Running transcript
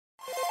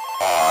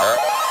Are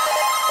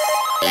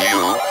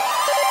you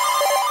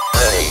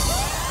ready?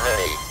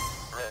 Ready?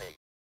 Ready?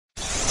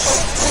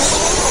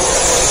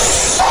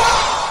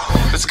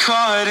 It's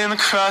caught in the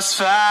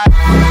crossfire.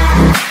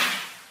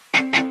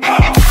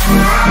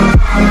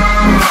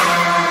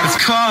 It's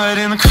caught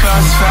in the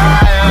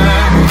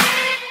crossfire.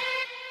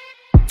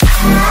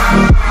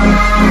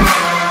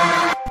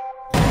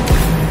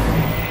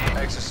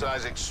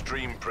 Exercise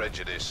extreme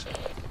prejudice.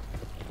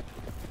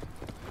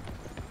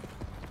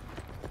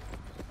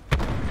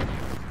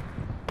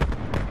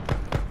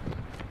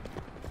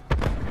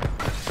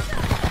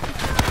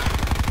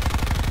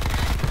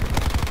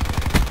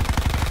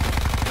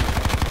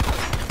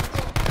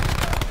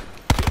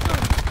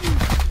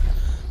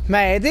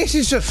 Mate, this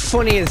is just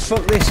funny as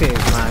fuck, this is,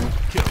 man.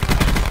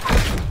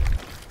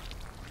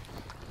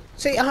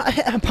 See,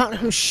 apparently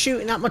I'm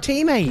shooting at my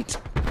teammate.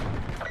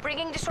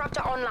 Bringing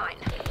disruptor online.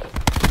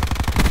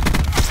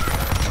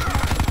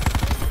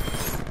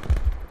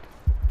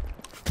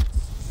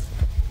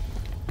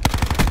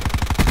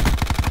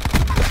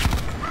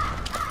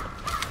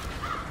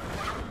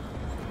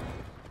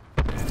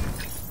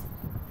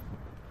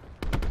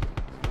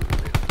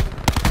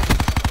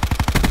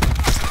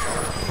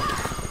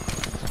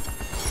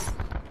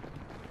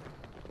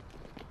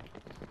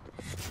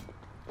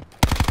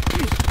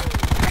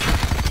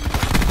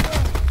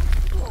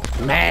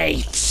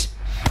 Mate!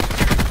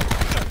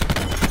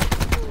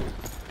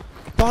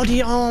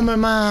 Body armor,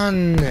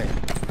 man!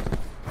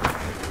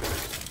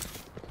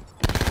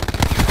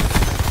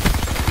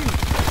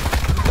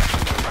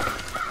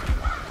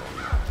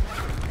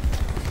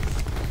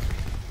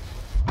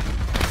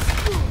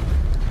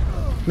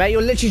 Mate,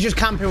 you're literally just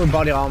camping with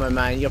body armor,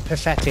 man. You're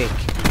pathetic.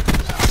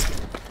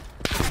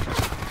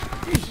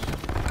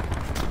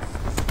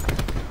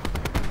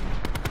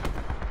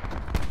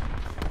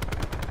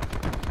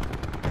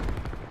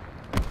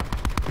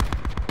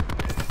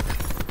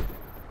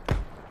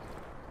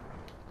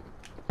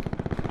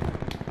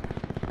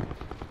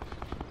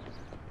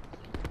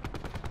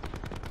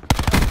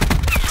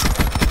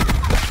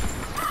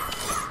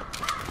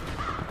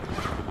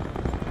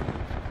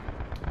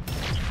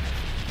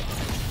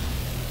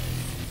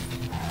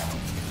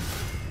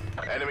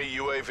 Enemy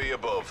UAV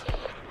above.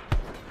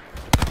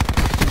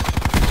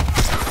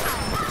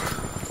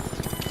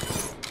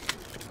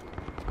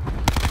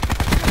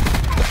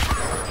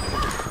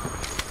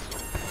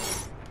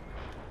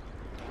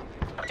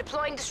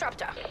 Deploying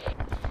disruptor.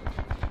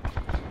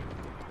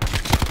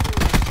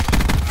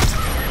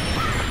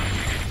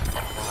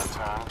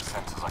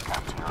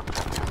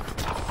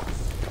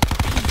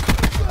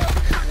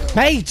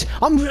 Mate!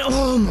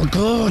 Oh my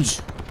god!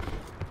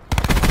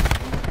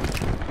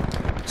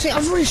 See,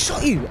 I've already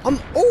shot you! I'm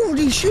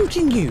already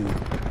shooting you!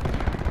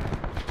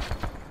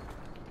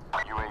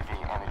 UAV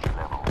energy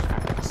levels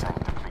 50%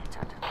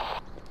 depleted.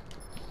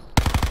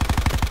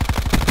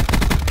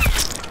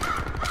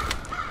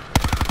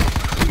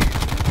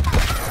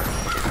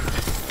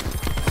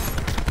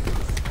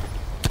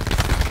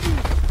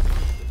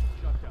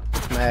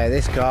 Man,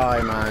 this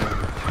guy,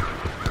 man.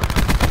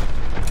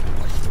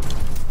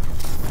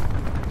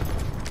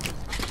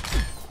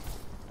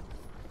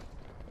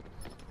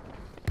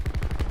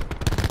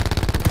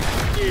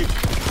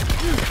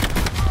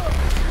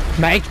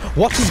 Mate,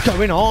 what is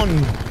going on?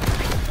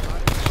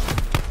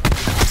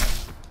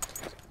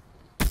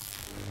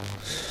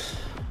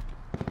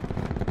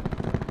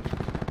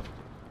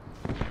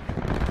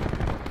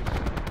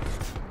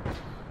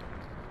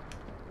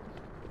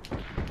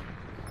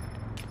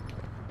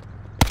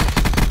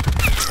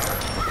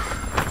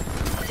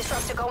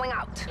 Disruptor going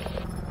out.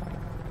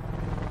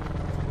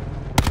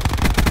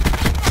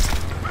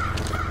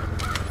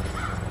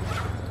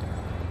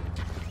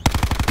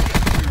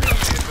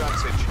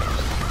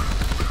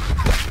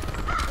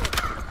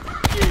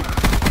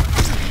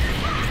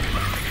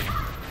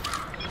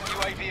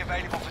 UAV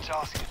available for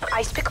tasking.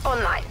 Ice pick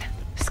online.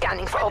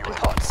 Scanning for open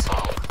ports.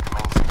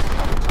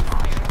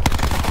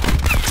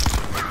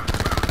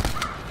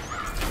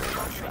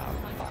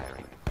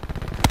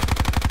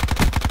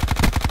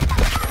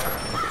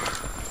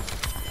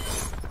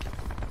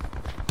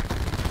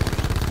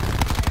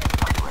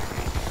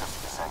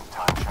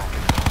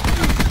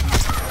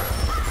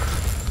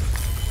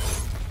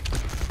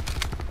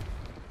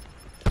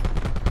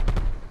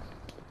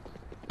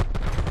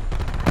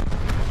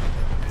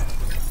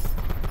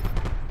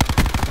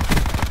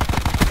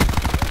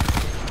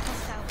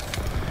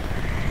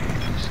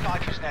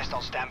 Sniper's nest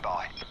on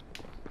standby.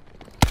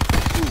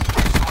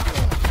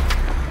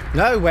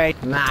 No way.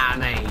 Nah,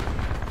 mate.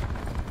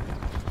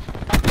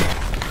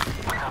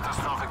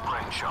 Catastrophic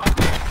brain shot.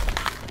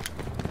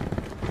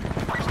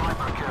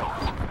 Sniper kill.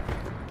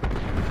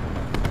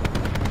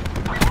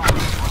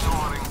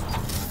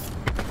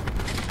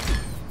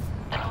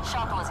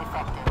 Shot was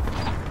effective.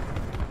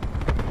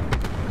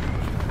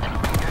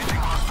 Engaging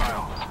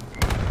hostile.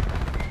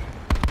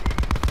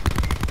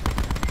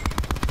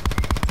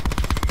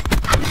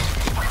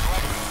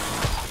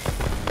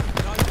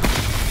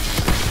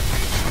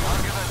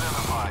 Target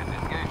identified.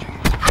 Engaging.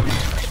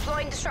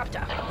 Deploying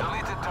disruptor.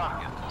 Deleted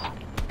target.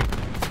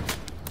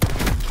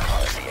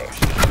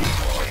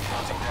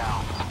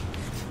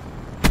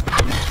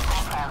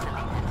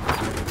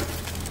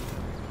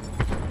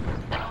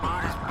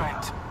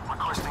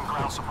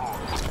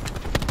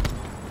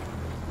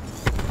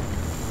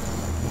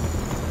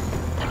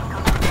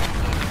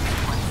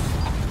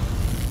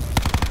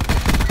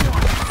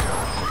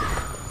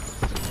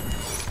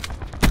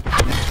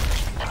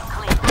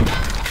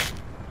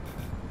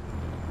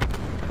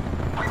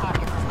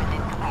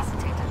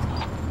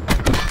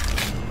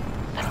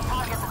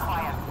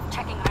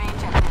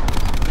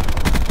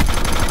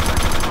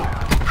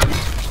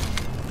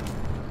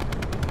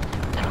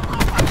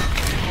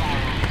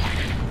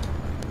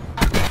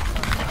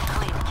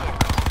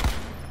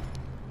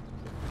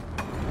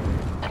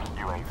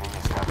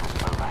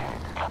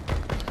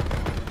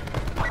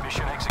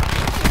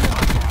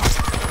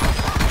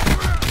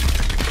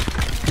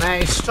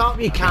 Mate, stop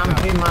your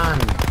camping, man.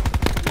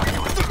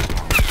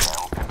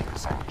 Shell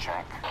 50%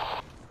 check.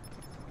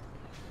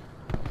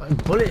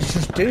 Like, bullets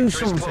just do Victory's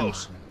something.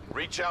 close.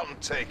 Reach out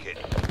and take it.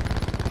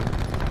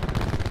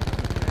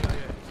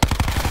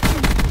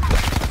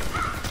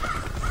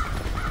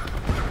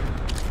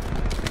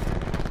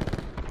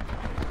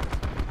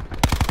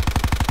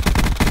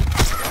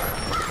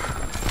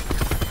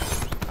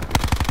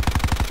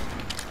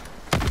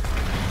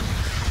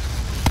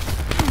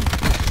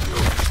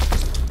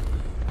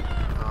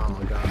 Oh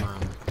my god, man.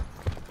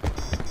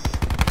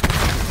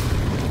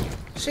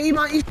 See,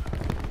 man,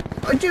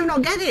 I do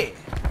not get it.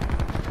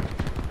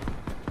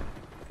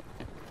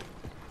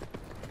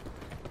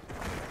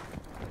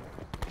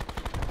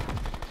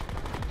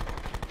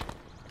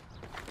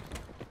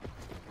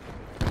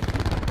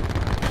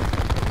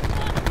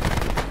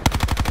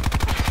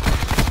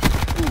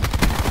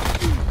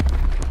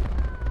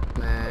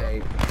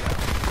 Mate.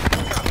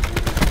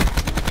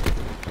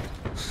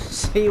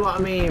 See what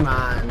I mean,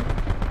 man?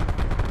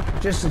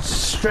 Just a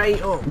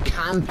straight up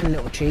camping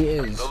little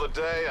cheaters. Another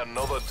day,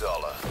 another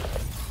dollar.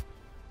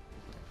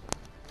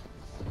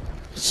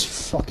 It's a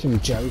fucking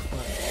joke,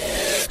 man.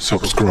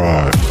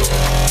 Subscribe.